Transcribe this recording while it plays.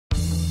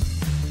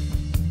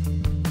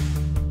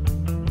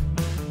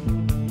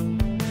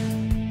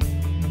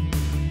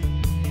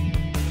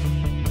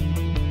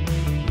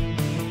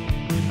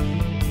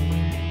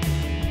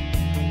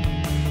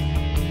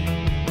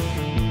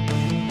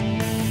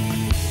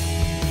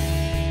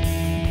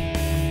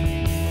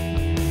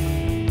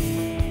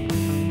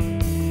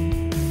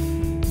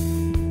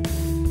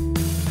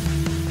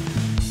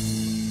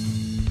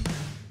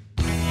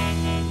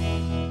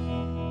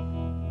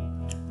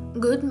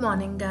Good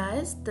morning,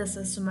 guys. This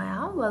is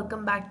Sumaiya.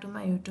 Welcome back to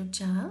my YouTube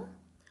channel.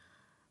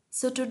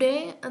 So,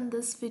 today in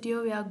this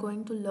video, we are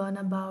going to learn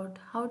about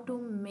how to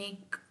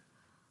make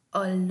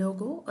a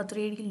logo, a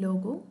 3D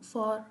logo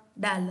for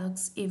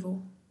Dialux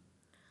Evo.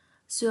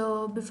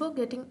 So, before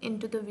getting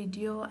into the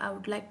video, I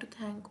would like to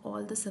thank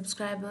all the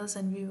subscribers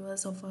and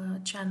viewers of our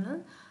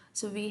channel.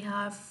 So, we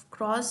have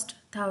crossed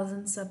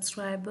 1,000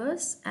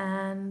 subscribers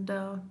and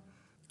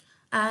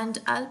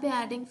I'll be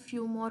adding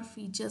few more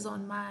features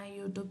on my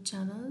YouTube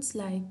channels,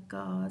 like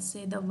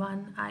say the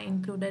one I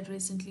included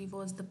recently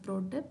was the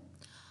pro tip,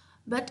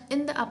 but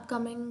in the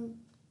upcoming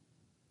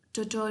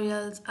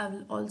tutorials I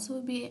will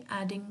also be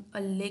adding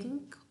a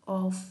link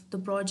of the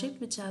project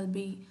which I'll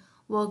be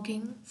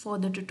working for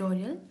the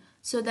tutorial,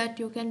 so that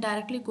you can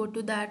directly go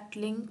to that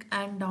link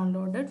and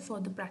download it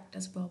for the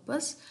practice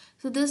purpose.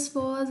 So this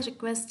was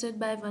requested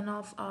by one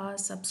of our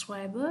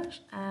subscribers,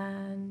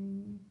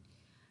 and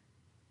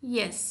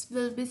yes,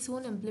 we'll be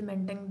soon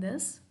implementing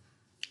this.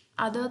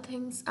 Other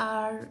things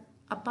are,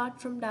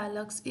 apart from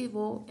Dialux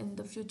Evo, in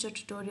the future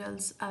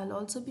tutorials, I'll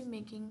also be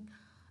making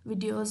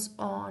videos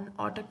on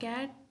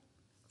AutoCAD,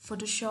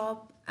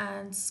 Photoshop,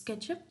 and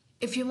Sketchup.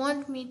 If you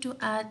want me to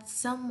add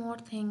some more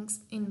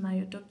things in my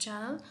YouTube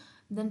channel,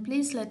 then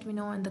please let me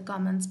know in the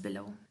comments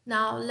below.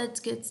 Now let's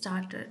get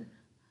started.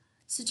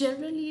 So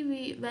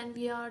generally when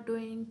we are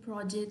doing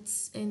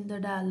projects in the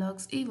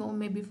Dialux Evo,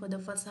 maybe for the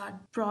facade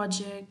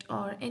project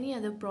or any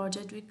other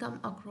project, we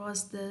come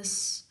across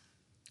this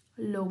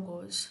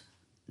logos.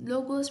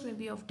 Logos may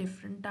be of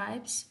different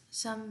types.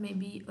 Some may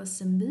be a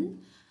symbol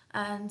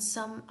and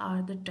some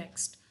are the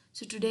text.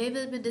 So today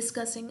we'll be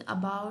discussing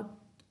about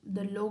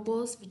the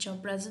logos which are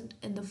present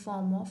in the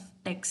form of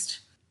text.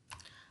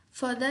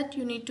 For that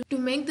you need to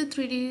make the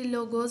 3D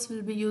logos,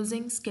 we'll be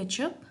using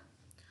SketchUp.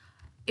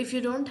 If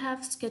you don't have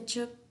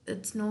SketchUp,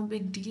 it's no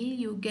big deal.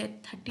 You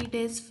get 30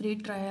 days free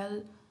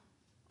trial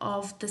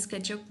of the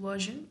SketchUp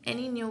version.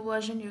 Any new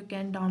version you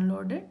can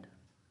download it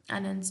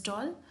and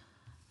install.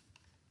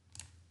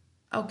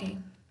 Okay,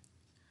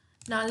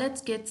 now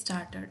let's get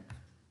started.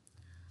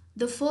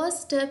 The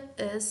first step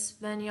is,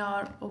 when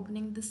you're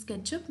opening the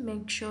SketchUp,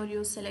 make sure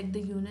you select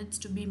the units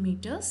to be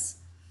meters,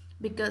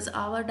 because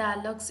our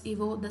Dialux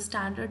Evo, the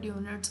standard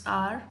units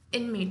are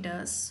in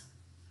meters.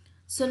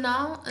 So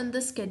now in the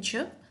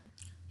SketchUp,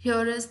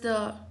 here is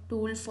the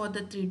tool for the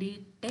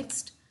 3D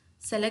text.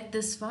 Select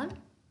this one,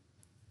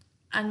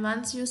 and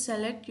once you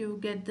select, you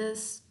get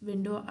this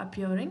window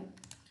appearing.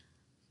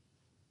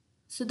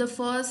 So the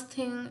first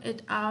thing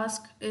it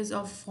asks is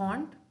of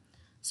font.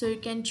 So you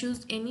can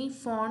choose any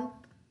font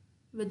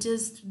which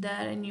is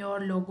there in your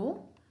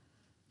logo.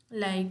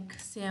 Like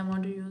say I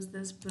want to use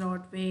this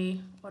Broadway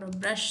or a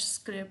brush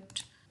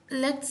script.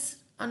 Let's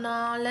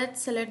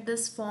select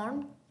this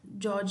font,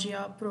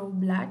 Georgia Pro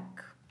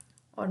Black,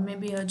 or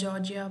maybe a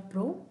Georgia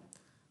Pro.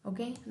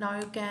 Okay, now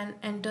you can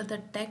enter the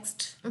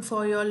text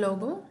for your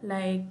logo.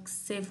 Like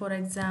say for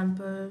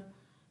example,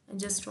 I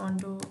just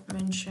want to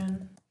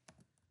mention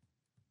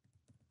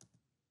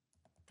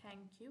thank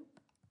you.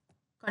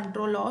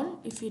 Control all.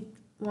 If it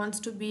wants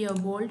to be a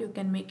bold, you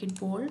can make it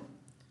bold,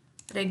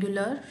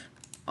 regular,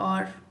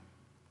 or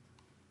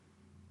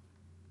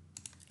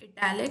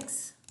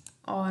italics,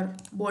 or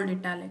bold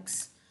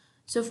italics.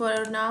 So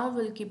for now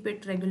we'll keep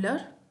it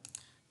regular.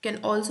 You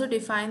can also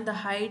define the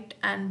height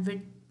and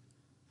width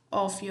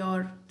of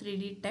your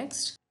 3D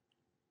text.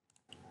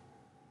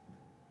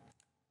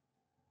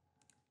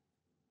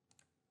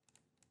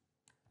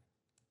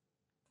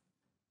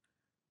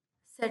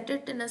 Set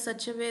it in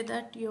such a way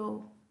that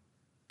you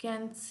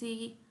can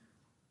see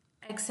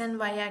X and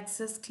Y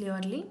axis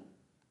clearly.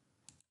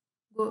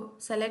 Go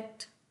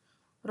select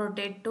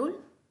rotate tool,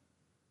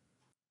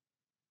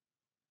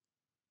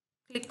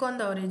 click on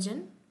the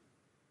origin,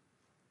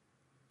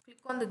 click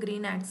on the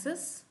green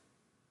axis,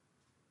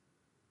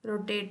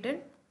 rotate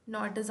it.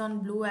 Now it is on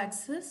blue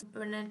axis.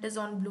 When it is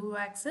on blue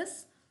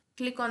axis,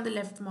 click on the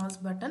left mouse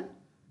button,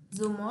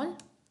 zoom all.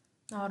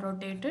 Now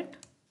rotate it,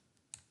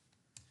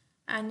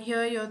 and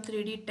here your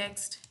 3D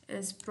text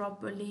is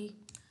properly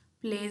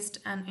placed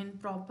and in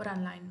proper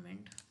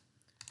alignment.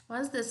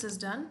 Once this is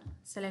done,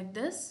 select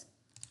this,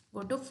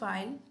 go to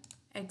File,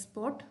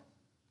 Export,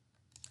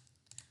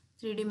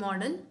 3D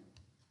Model,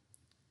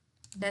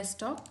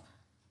 Desktop.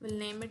 We'll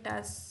name it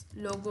as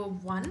Logo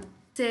 1.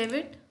 Save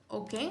it.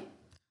 OK.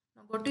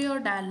 Now go to your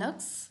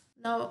Dialux.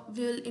 Now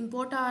we'll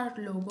import our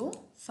logo.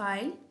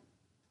 File,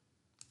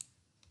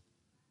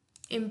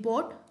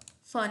 Import,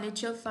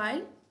 Furniture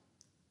File,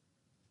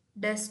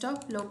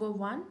 Desktop, Logo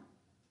 1.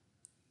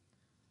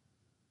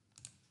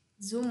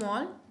 Zoom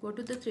all, go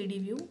to the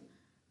 3D view,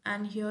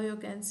 and here you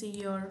can see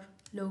your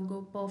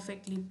logo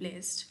perfectly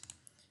placed.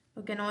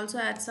 You can also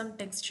add some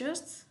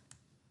textures.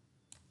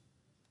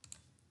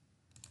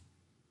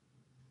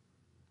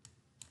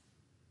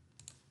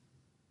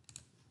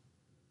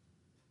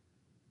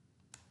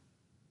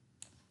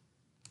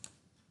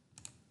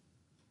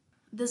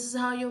 This is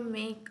how you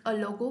make a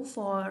logo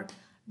for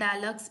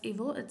Dialux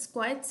Evo. It's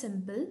quite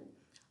simple,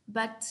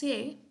 but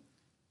say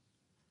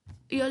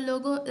your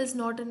logo is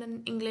not in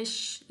an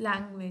English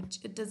language,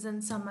 it is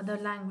in some other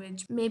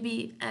language,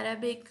 maybe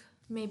Arabic,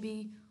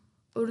 maybe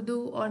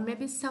Urdu, or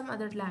maybe some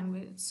other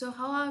language. So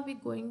how are we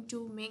going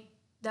to make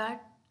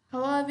that?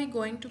 How are we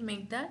going to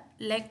make that?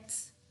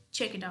 Let's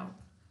check it out.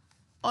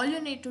 All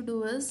you need to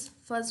do is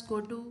first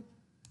go to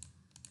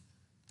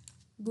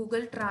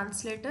Google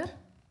Translator.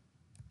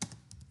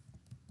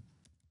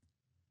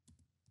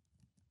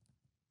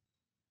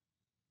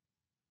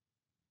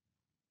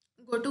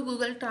 Go to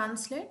Google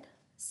Translate,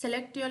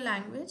 select your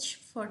language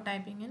for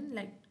typing in,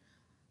 like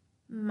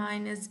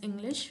mine is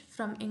English.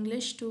 From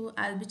English to,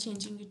 I'll be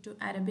changing it to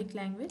Arabic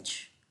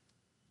language.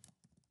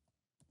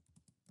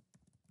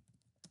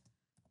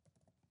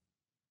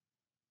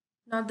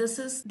 Now this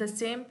is the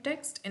same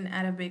text in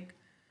Arabic.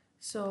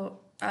 So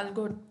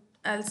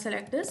I'll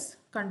select this,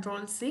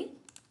 Control C,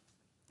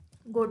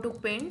 go to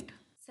Paint,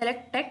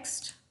 select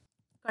text,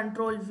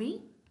 Control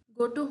V,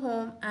 go to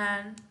Home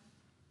and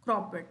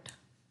crop it.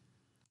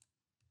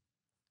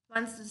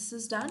 Once this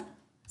is done,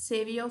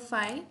 save your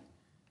file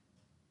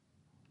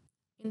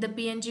in the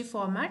PNG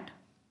format.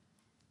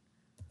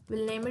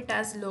 We'll name it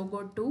as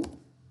logo 2.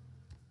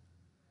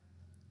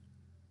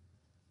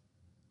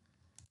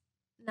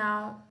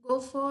 Now go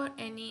for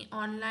any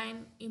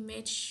online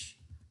image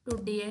to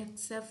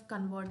DXF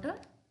converter.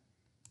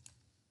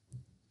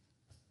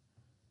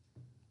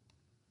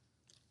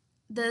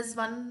 There's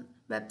one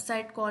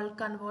website called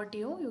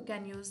Convertio. You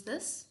can use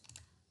this.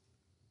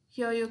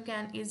 Here you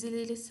can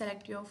easily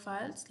select your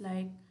files,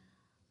 like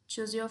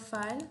choose your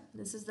file.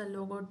 This is the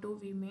logo 2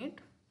 we made.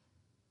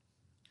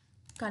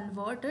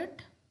 Convert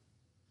it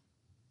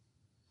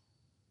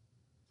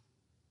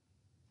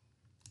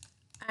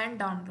and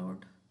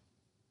download.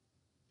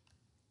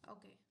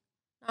 Okay.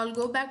 Now I'll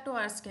go back to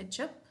our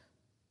SketchUp.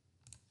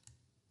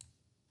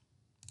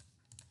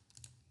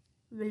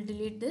 We'll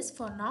delete this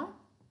for now.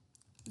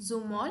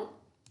 Zoom all.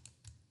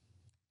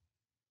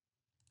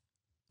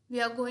 We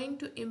are going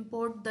to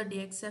import the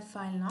DXF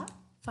file now.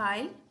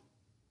 File,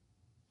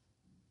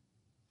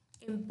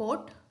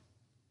 import,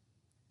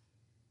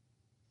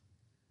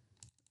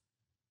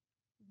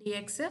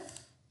 DXF,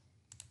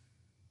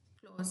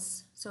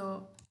 close.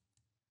 So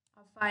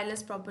our file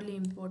is properly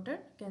imported.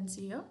 You can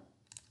see here.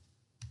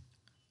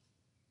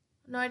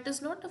 Now it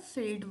is not a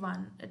filled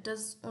one. It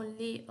is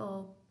only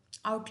a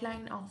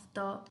outline of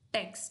the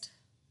text.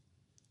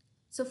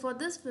 So for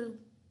this,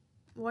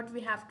 what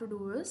we have to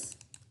do is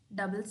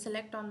double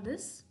select on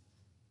this.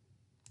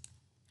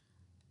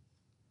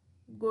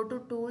 Go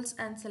to tools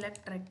and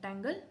select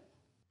rectangle.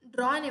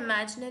 Draw an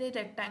imaginary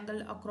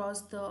rectangle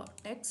across the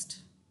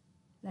text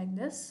like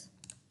this.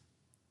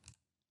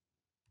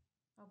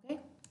 Okay.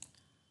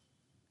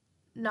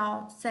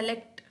 Now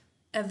select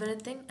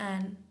everything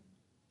and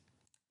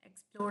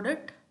explode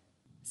it.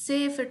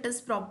 See if it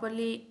is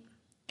properly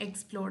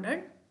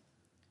exploded,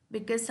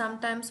 because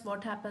sometimes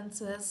what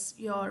happens is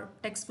your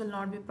text will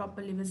not be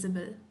properly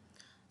visible.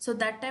 So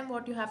that time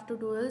what you have to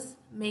do is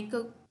make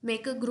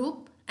a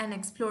group and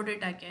explode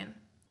it again.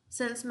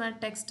 Since my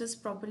text is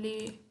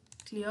properly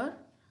clear,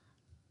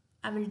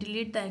 I will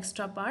delete the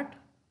extra part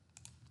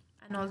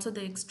and also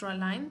the extra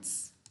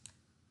lines.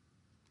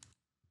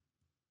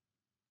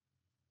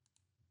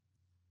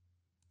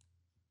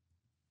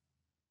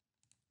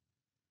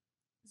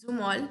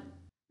 Zoom all.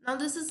 Now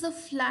this is the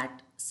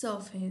flat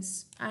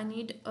surface. I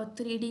need a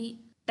 3D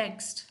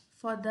text.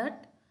 For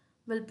that,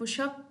 we'll push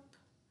up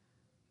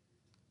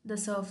the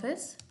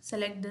surface.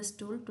 Select this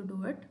tool to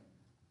do it.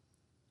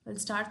 We'll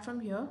start from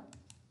here.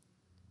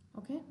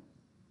 Okay.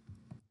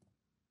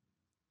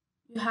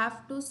 You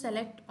have to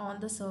select on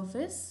the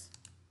surface.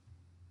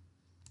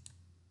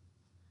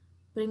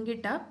 Bring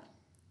it up.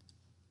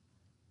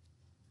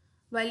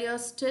 While you're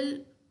still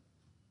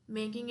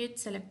making it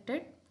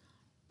selected,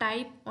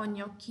 type on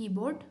your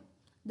keyboard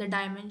the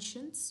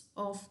dimensions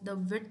of the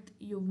width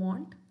you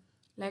want.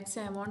 Let's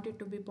say I want it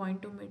to be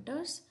 0.2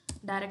 meters.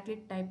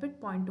 Directly type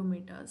it 0.2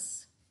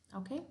 meters.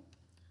 Okay.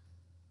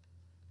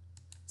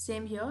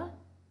 Same here.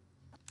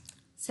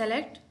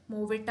 Select,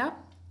 move it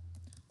up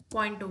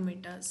 0.2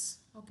 meters.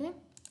 Okay.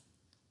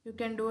 You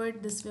can do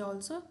it this way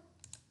also.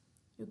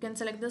 You can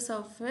select the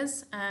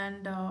surface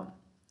and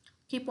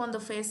keep on the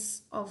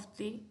face of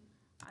the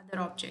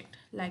other object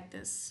like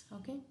this.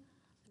 Okay.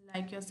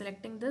 Like you're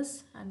selecting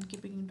this and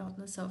keeping it on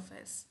the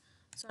surface.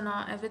 So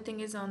now everything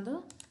is on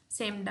the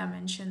same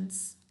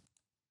dimensions.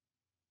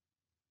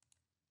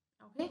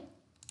 Okay.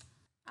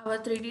 Our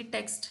 3D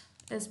text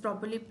is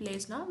properly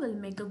placed now. We'll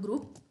make a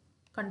group.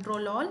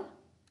 Control all.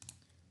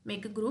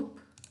 Make a group.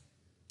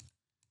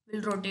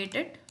 We'll rotate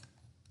it.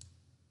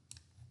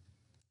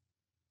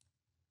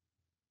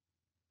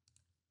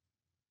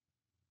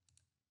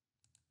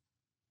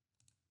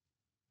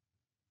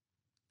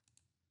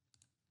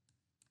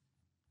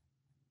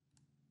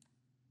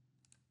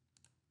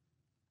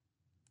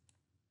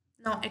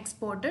 Now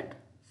export it.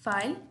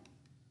 File.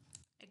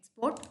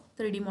 Export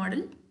 3D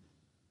model.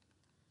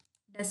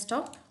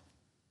 Desktop.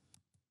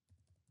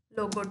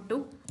 Logo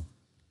 2.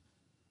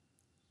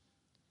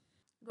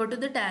 Go to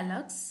the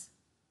Dialux.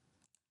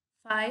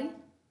 File.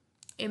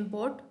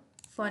 import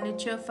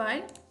furniture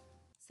file,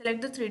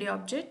 select the 3D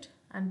object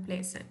and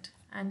place it.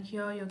 And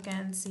here you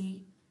can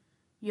see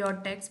your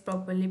text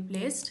properly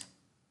placed.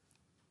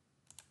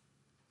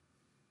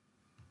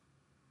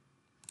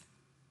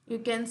 You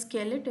can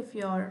scale it if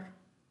your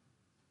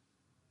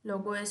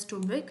logo is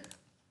too big.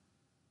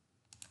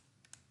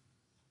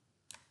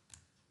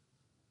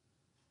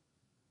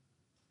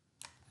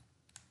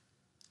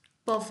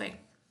 Perfect.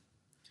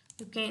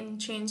 You can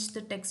change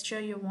the texture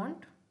you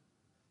want.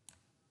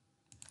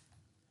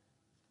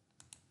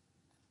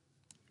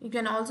 You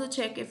can also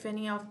check if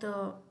any of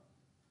the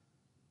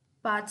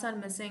parts are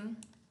missing.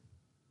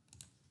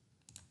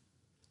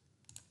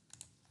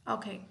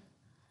 Okay,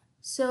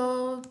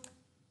 so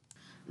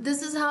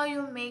this is how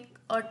you make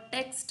a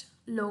text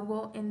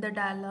logo in the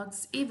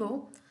Dialux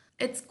Evo.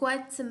 It's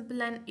quite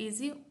simple and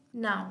easy.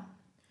 Now,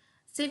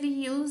 say we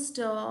used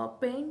a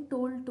paint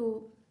tool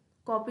to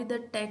copy the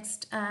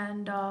text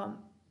and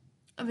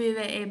we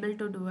were able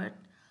to do it.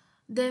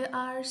 There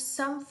are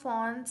some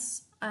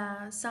fonts,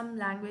 some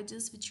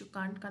languages which you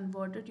can't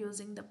convert it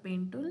using the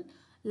paint tool.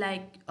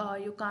 Like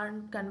you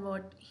can't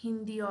convert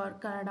Hindi or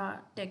Kannada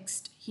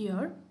text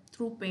here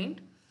through paint.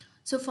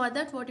 So for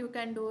that, what you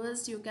can do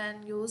is you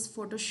can use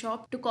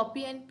Photoshop to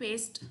copy and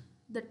paste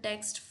the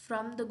text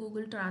from the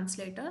Google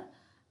Translator,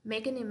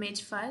 make an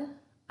image file.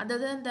 Other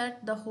than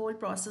that, the whole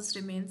process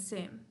remains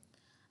same.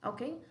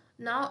 Okay,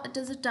 now it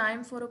is a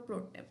time for a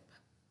pro tip.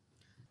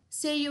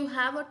 Say you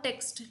have a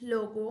text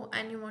logo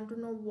and you want to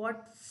know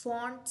what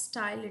font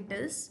style it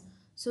is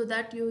so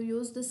that you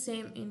use the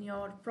same in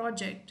your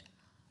project.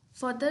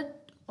 For that,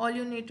 all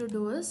you need to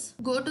do is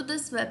go to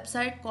this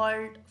website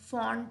called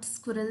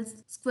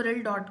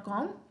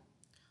fontsquirrel.com.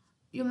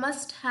 You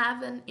must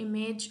have an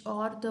image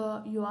or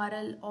the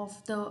URL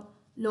of the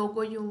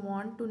logo you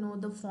want to know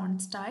the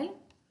font style.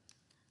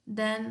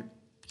 Then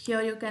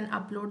here you can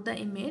upload the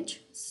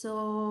image.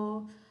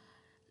 So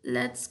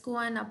let's go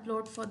and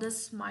upload for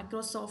this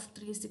Microsoft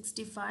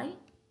 365.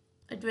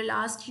 It will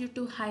ask you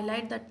to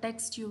highlight the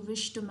text you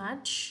wish to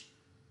match.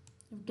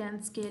 You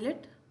can scale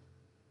it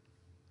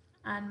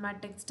and my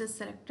text is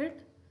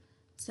selected.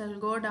 So I'll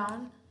go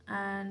down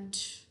and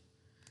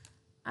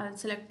I'll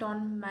select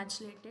on match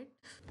related,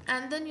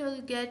 and then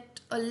you'll get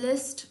a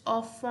list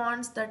of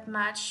fonts that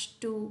match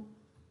to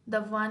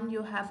the one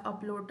you have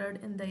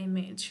uploaded in the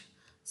image.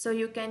 So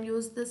you can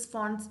use this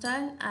font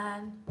style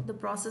and the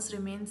process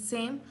remains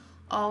same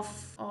of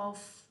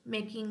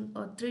making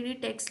a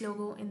 3D text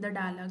logo in the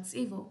Dialux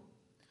Evo.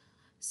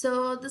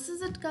 So this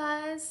is it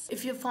guys.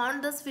 If you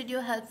found this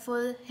video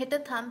helpful, hit a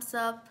thumbs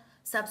up,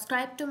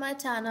 subscribe to my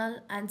channel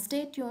and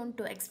stay tuned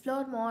to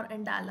explore more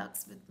in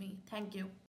Dialux with me. Thank you.